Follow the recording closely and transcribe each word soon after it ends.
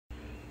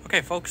Okay,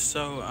 folks,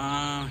 so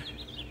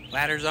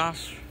ladder's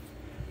off.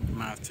 I'm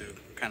gonna have to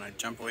kind of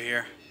jump over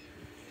here.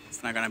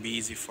 It's not gonna be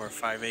easy for a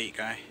 5'8"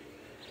 guy.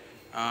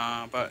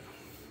 But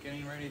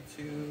getting ready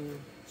to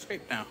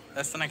scrape now.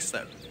 That's the next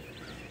step.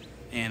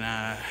 And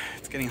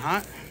it's getting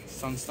hot.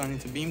 Sun's starting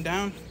to beam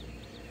down.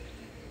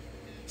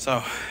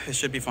 So it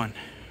should be fun.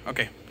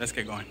 Okay, let's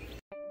get going.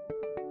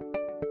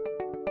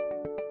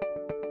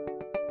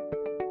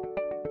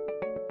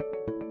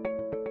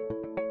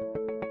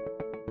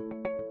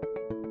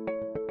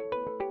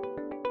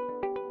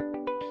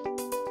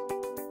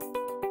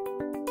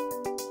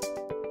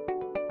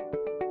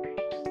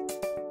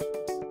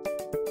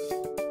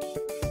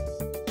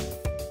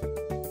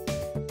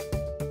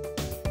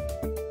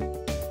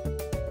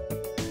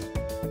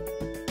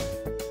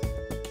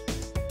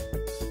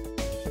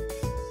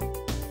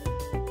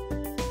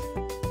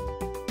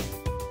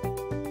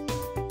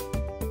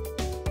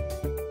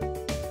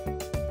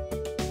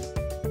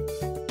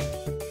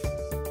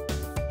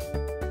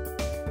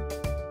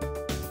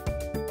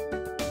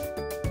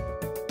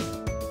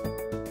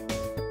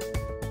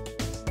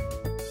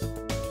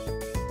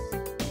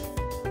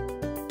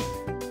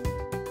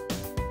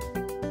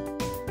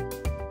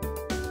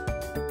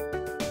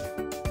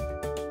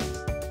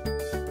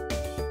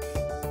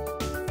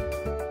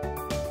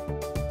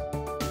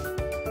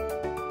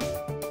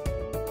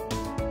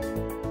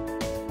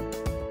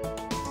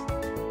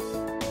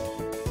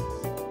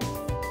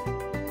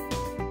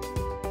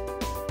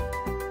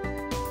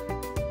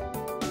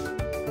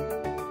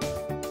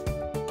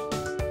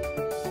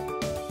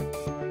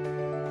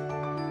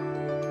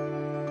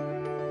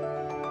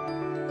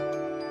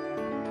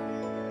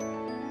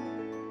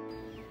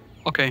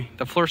 Okay,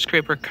 the floor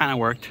scraper kind of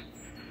worked.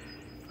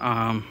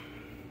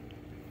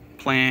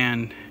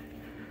 Plan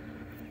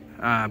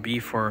B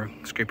for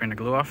scraping the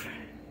glue off.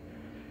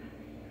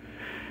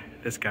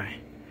 This guy.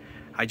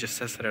 I just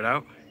tested it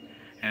out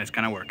and it's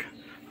gonna work.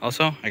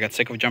 Also, I got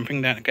sick of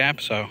jumping that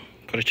gap, so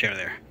put a chair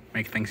there.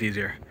 Make things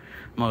easier.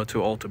 I'm a little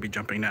too old to be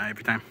jumping that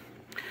every time.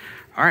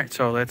 Alright,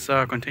 so let's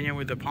continue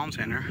with the palm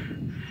sander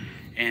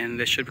and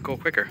this should go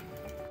quicker.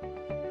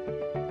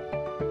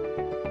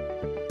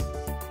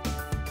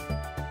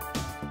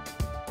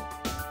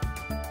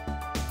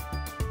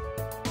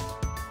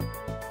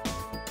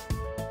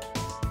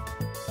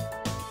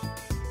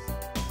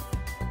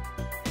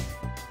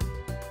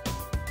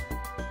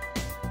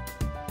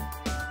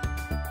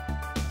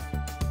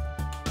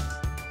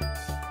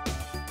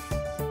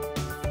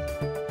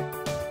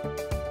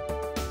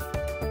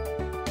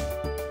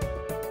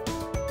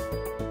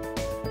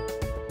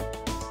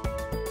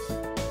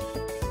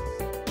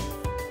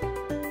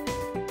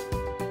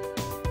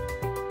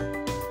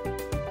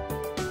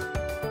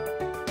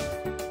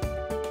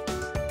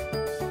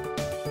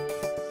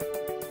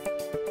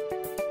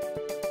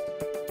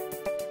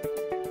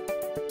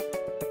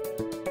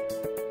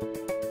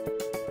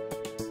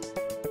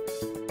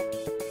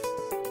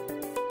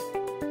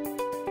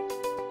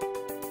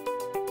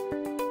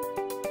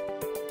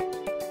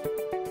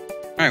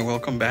 Alright,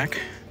 welcome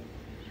back.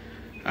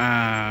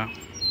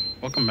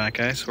 Welcome back,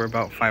 guys. We're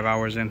about 5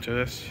 hours into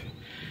this.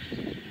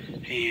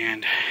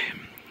 And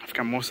I've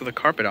got most of the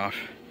carpet off.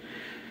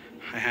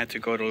 I had to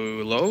go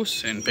to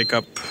Lowe's and pick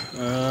up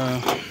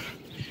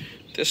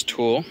this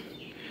tool,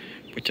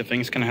 which I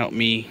think is going to help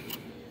me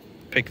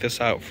pick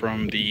this out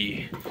from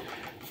the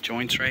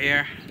joints right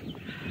here.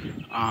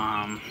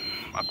 A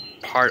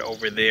part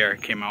over there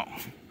came out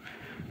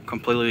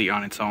completely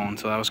on its own,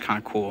 so that was kind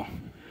of cool.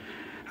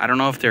 I don't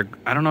know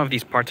if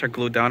these parts are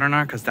glued down or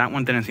not, because that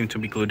one didn't seem to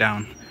be glued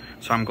down.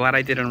 So I'm glad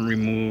I didn't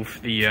remove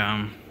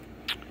the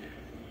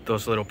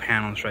those little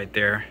panels right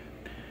there,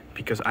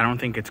 because I don't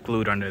think it's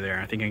glued under there.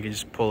 I think I can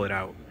just pull it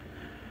out.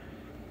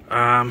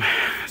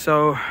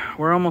 So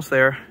we're almost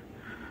there.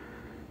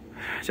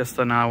 Just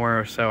an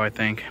hour or so, I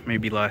think,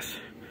 maybe less.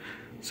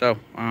 So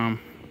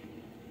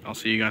I'll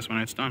see you guys when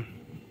it's done.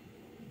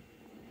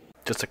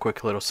 Just a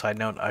quick little side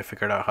note, I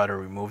figured out how to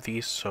remove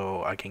these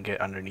so I can get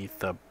underneath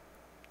the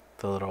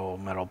little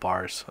metal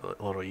bars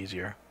a little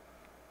easier.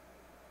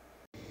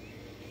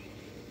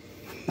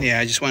 Yeah,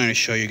 I just wanted to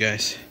show you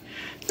guys.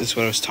 This is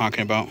what I was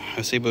talking about. I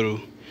was able to,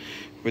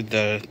 with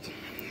the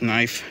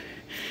knife,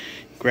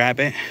 grab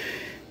it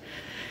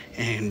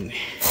and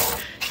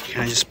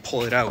kind of just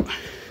pull it out.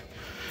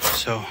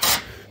 So,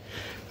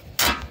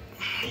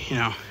 you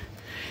know,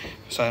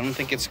 so I don't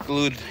think it's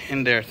glued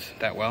in there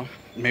that well.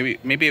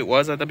 Maybe it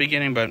was at the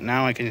beginning, but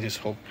now I can just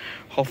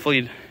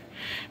hopefully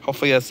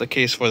that's the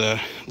case for the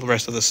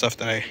rest of the stuff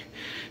that I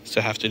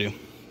still have to do.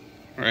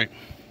 All right.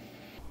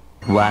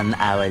 1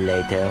 hour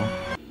later.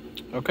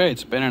 Okay,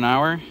 it's been an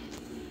hour,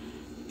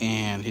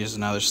 and here's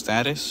another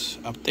status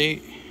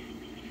update.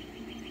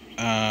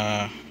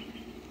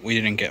 We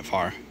didn't get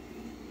far.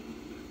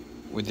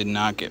 We did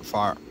not get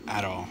far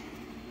at all.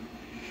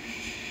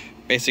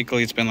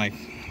 Basically, it's been like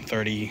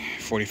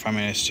 30-45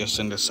 minutes just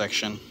in this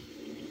section.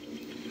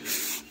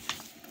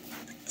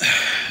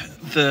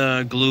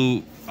 The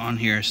glue on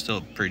here is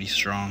still pretty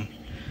strong.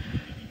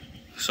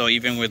 So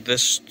even with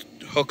this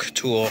hook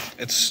tool,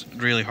 it's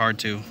really hard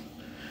to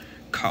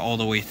cut all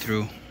the way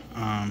through.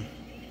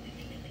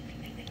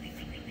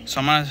 So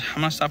I'm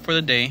gonna stop for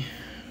the day.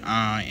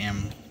 I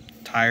am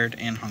tired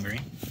and hungry,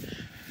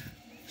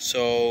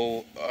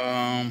 so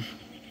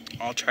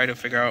I'll try to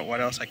figure out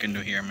what else I can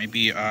do here.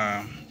 Maybe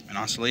an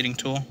oscillating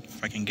tool,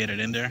 if I can get it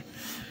in there.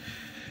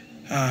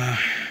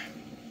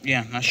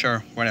 Yeah, not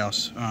sure what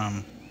else.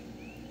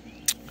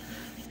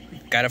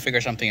 Gotta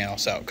figure something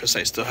else out, because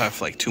I still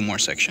have like 2 more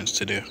sections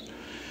to do,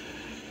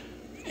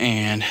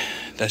 and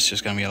that's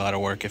just gonna be a lot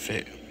of work if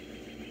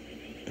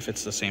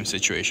it's the same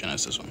situation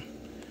as this one.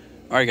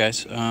 All right,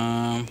 guys.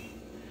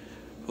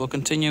 We'll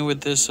continue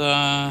with this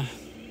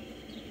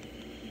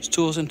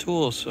Tools and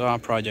Tools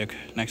project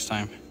next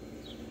time.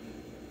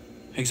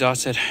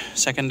 Exhausted.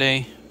 Second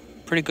day.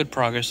 Pretty good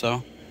progress,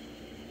 though.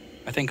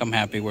 I think I'm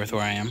happy with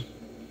where I am.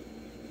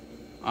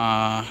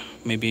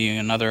 Maybe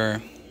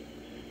another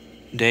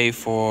day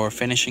for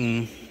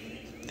finishing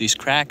these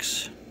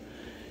cracks,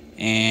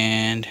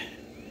 and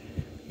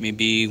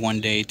maybe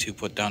one day to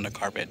put down the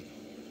carpet.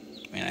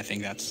 I mean, I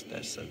think that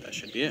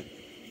should be it.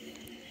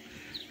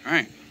 All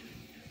right,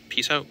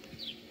 peace out.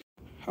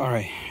 All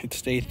right,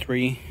 it's day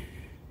 3.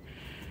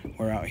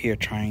 We're out here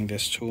trying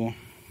this tool,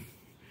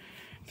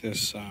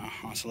 this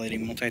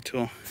oscillating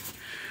multi-tool,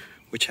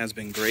 which has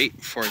been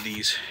great for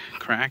these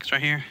cracks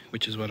right here,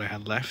 which is what I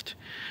had left.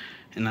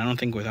 And I don't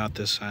think without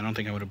this, I don't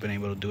think I would have been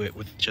able to do it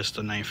with just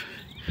a knife.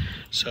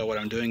 So what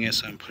I'm doing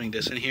is I'm putting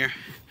this in here,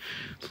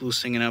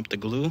 loosening up the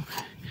glue,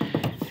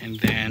 and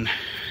then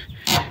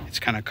it's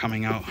kind of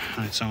coming out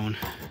on its own.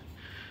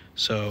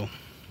 So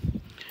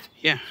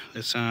yeah,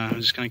 I'm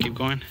just gonna keep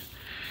going.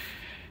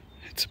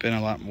 It's been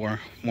a lot more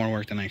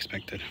work than I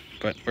expected,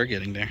 but we're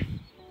getting there.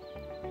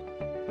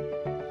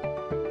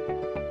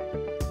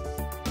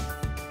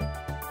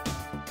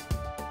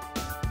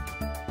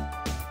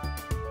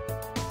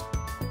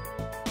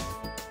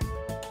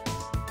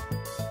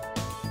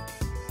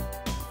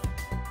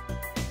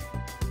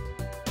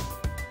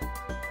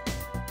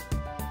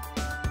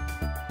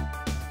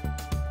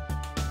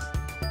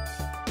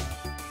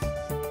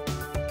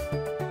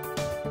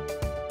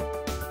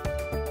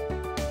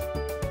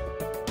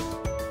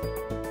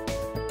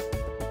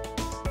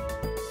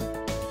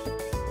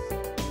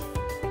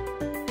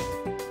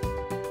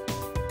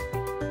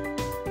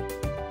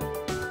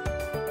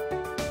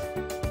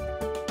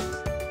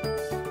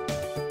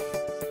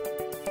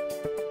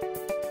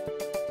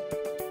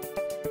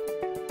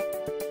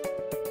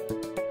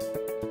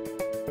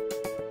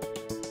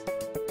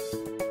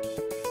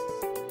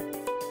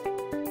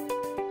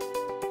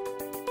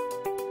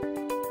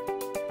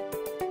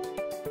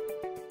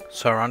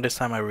 So around this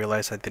time I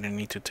realized I didn't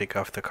need to take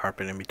off the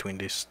carpet in between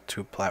these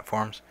 2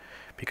 platforms,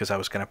 because I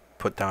was going to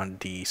put down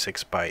the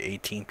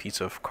 6x18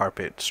 piece of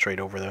carpet straight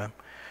over them,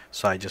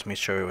 so I just made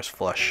sure it was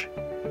flush.